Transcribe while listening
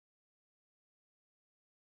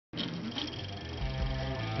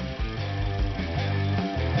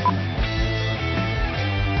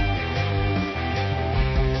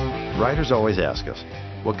Riders always ask us,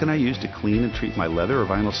 what can I use to clean and treat my leather or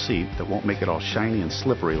vinyl seat that won't make it all shiny and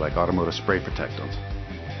slippery like automotive spray protectants?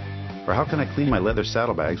 Or how can I clean my leather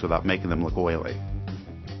saddlebags without making them look oily?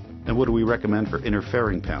 And what do we recommend for inner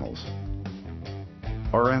fairing panels?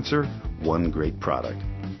 Our answer, one great product.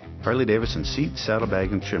 Harley-Davidson Seats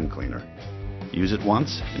Saddlebag and Trim Cleaner. Use it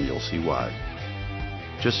once and you'll see why.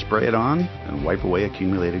 Just spray it on and wipe away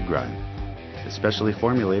accumulated grime. It's specially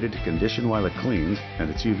formulated to condition while it cleans, and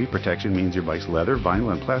its UV protection means your bike's leather,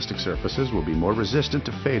 vinyl, and plastic surfaces will be more resistant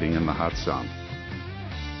to fading in the hot sun.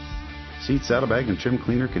 Seats Saddlebag and Trim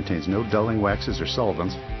Cleaner contains no dulling waxes or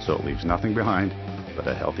solvents, so it leaves nothing behind but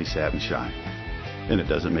a healthy satin shine. And it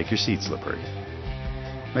doesn't make your seat slippery.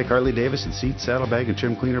 Make Harley-Davidson Seats Saddlebag and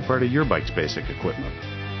Trim Cleaner part of your bike's basic equipment.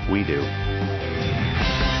 We do.